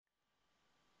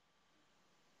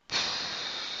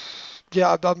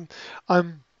Yeah,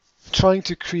 I'm trying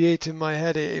to create in my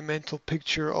head a mental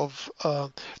picture of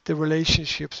the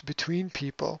relationships between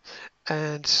people,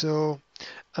 and so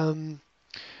um,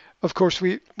 of course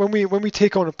when we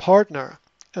take on a partner,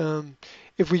 um,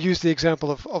 if we use the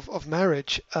example of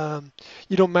marriage,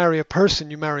 you don't marry a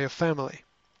person, you marry a family,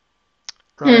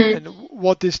 right? Mm. And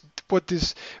what this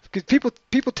because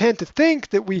people tend to think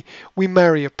that we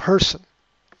marry a person,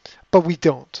 but we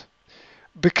don't,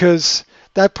 because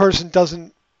that person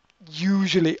doesn't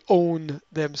usually own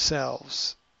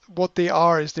themselves. What they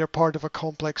are is they're part of a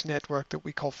complex network that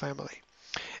we call family.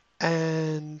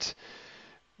 And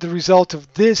the result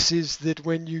of this is that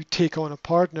when you take on a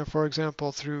partner, for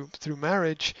example, through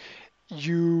marriage,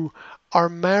 you are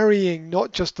marrying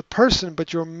not just the person,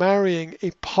 but you're marrying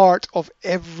a part of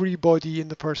everybody in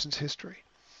the person's history.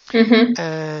 Mm-hmm.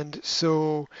 And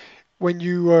so when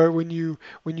you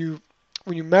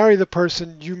marry the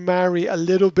person, you marry a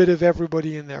little bit of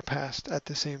everybody in their past at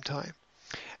the same time.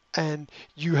 And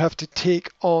you have to take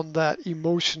on that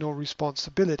emotional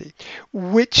responsibility,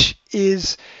 which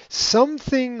is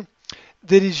something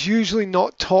that is usually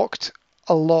not talked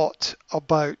a lot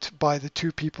about by the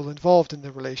two people involved in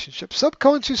the relationship.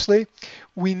 Subconsciously,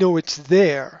 we know it's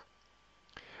there,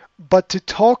 but to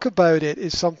talk about it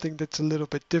is something that's a little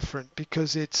bit different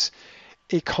because it's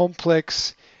a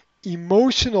complex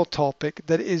emotional topic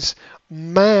that is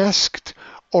masked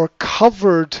or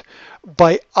covered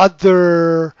by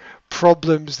other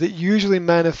problems that usually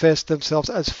manifest themselves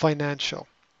as financial.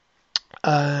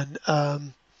 And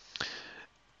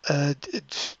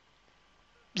it's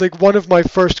like one of my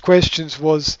first questions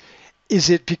was, is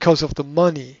it because of the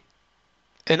money?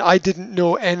 And I didn't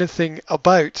know anything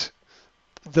about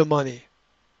the money.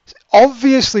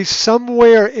 Obviously,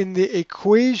 somewhere in the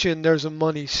equation, there's a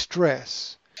money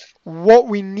stress. What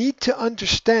we need to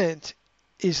understand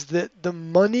is that the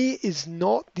money is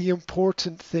not the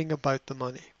important thing about the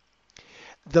money.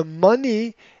 The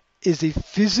money is a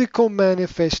physical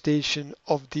manifestation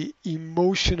of the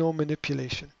emotional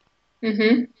manipulation.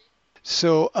 Mm-hmm.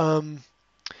 So,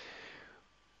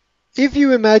 if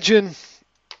you imagine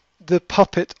the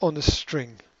puppet on a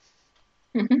string,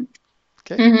 Mm-hmm.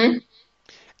 okay, Mm-hmm.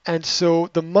 and so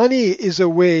the money is a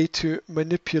way to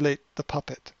manipulate the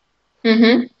puppet.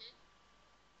 Mm-hmm.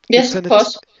 Yes, It's of an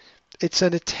course. it's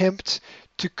an attempt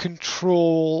to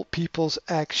control people's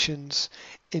actions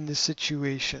in the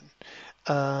situation.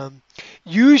 Um,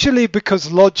 Usually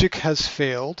because logic has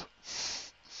failed,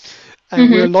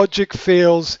 and where Mm-hmm. logic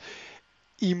fails,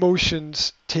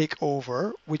 emotions take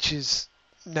over, which is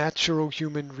natural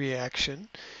human reaction.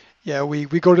 Yeah, we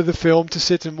go to the film to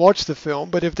sit and watch the film,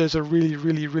 but if there's a really,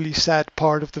 really, really sad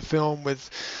part of the film with,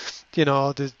 you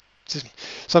know,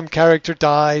 some character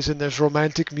dies and there's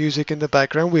romantic music in the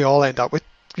background, we all end up with,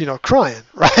 crying,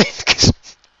 right?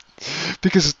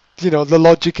 Because, the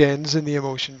logic ends and the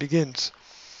emotion begins.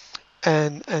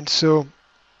 And so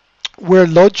where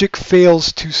logic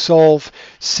fails to solve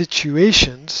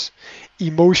situations,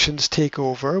 emotions take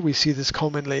over. We see this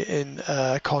commonly in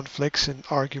conflicts and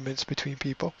arguments between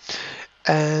people.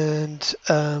 And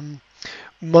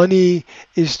money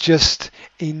is just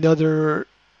another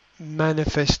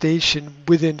manifestation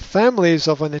within families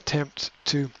of an attempt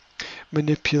to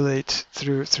manipulate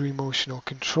through emotional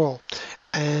control.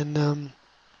 And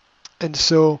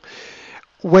so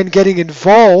when getting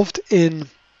involved in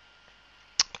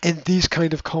these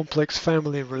kind of complex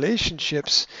family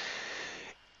relationships,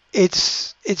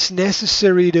 it's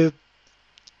necessary to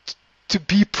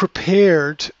be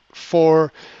prepared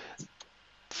for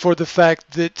the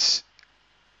fact that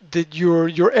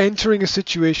you're entering a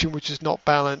situation which is not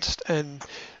balanced, and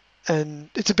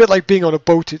it's a bit like being on a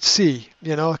boat at sea.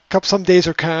 Some days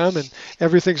are calm and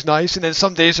everything's nice, and then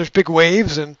some days there's big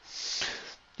waves, and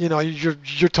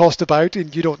you're tossed about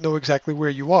and you don't know exactly where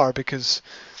you are, because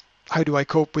how do I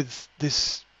cope with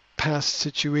this past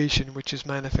situation which is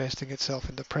manifesting itself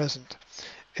in the present?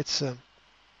 It's um,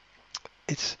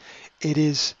 it's it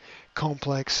is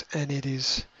complex, and it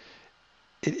is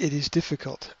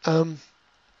difficult.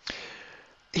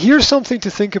 Here's something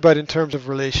to think about in terms of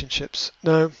relationships.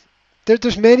 Now,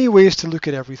 there's many ways to look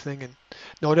at everything, and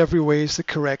not every way is the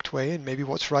correct way, and maybe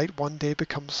what's right one day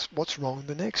becomes what's wrong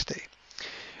the next day.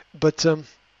 But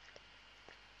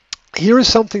here is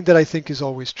something that I think is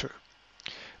always true.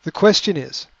 The question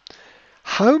is,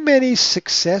 how many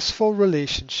successful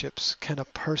relationships can a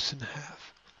person have?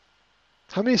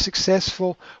 How many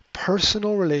successful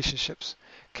personal relationships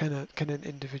can an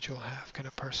individual have? Can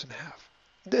a person have?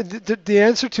 The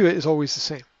answer to it is always the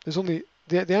same. There's only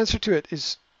the answer to it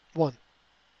is one.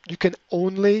 You can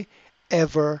only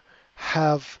ever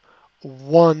have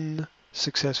one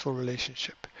successful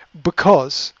relationship.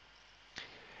 Because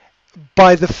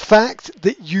by the fact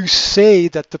that you say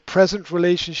that the present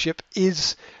relationship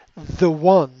is the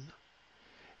one,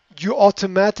 you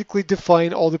automatically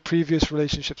define all the previous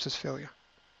relationships as failure.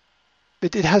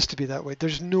 It has to be that way.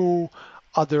 There's no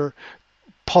other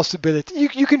possibility.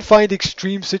 You can find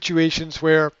extreme situations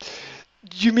where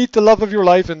you meet the love of your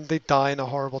life and they die in a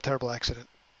horrible, terrible accident.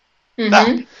 Ah.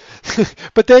 Mhm.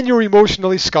 But then you're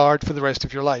emotionally scarred for the rest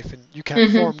of your life and you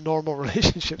can't Mhm. form normal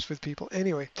relationships with people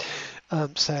anyway,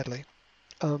 sadly.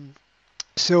 Um,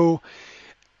 so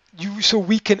so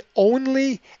we can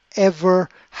only ever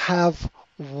have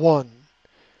one,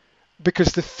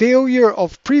 because the failure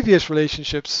of previous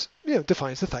relationships,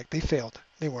 defines the fact they failed.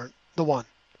 They weren't the one,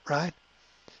 right?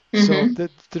 So Mhm.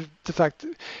 the fact,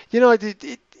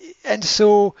 and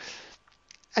so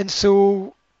and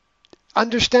so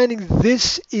understanding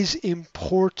this is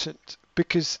important,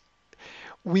 because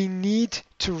we need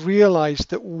to realize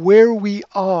that where we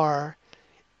are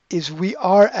is we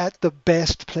are at the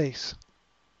best place.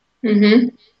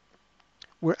 Mhm.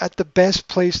 We're at the best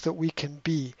place that we can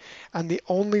be. And the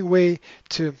only way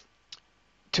to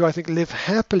I think live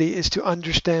happily is to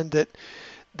understand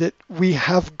that we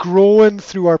have grown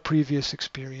through our previous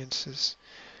experiences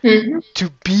Mhm. to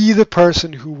be the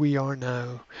person who we are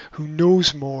now, who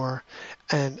knows more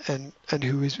and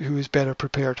who is better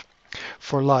prepared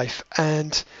for life.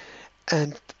 And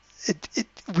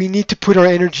we need to put our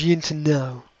energy into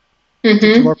now,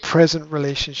 into our Mhm. present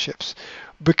relationships,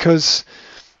 because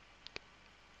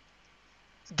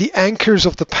the anchors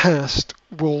of the past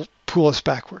will pull us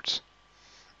backwards,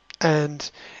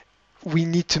 and we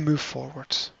need to move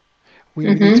forwards. We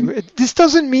need to Mhm. move. This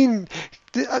doesn't mean,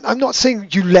 I'm not saying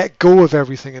you let go of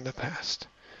everything in the past,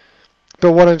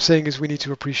 but what I'm saying is we need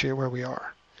to appreciate where we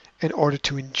are in order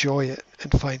to enjoy it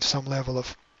and find some level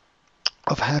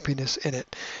of happiness in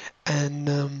it.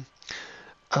 And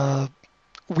uh,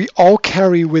 we all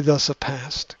carry with us a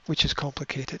past, which is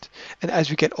complicated. And as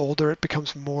we get older, it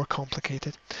becomes more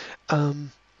complicated.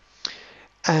 Um,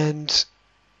 and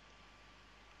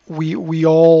we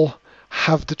all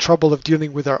have the trouble of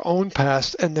dealing with our own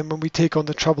past, and then when we take on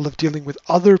the trouble of dealing with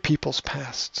other people's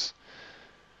pasts,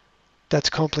 that's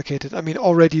complicated. I mean,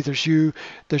 already there's you,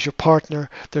 there's your partner,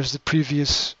 there's the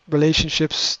previous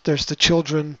relationships, there's the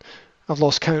children. I've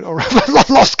lost count already.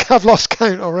 I've lost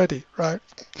count already, right?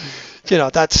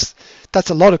 That's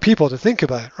a lot of people to think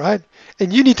about, right?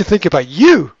 And you need to think about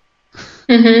you,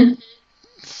 Mhm.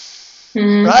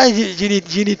 Mhm. right? You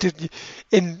need to,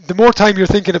 and the more time you're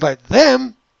thinking about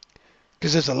them,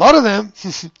 because there's a lot of them,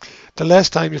 the less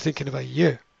time you're thinking about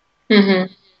you. Mhm.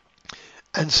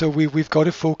 And so we've got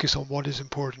to focus on what is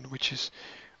important, which is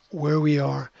where we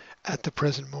are at the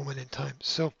present moment in time.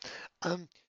 So, um,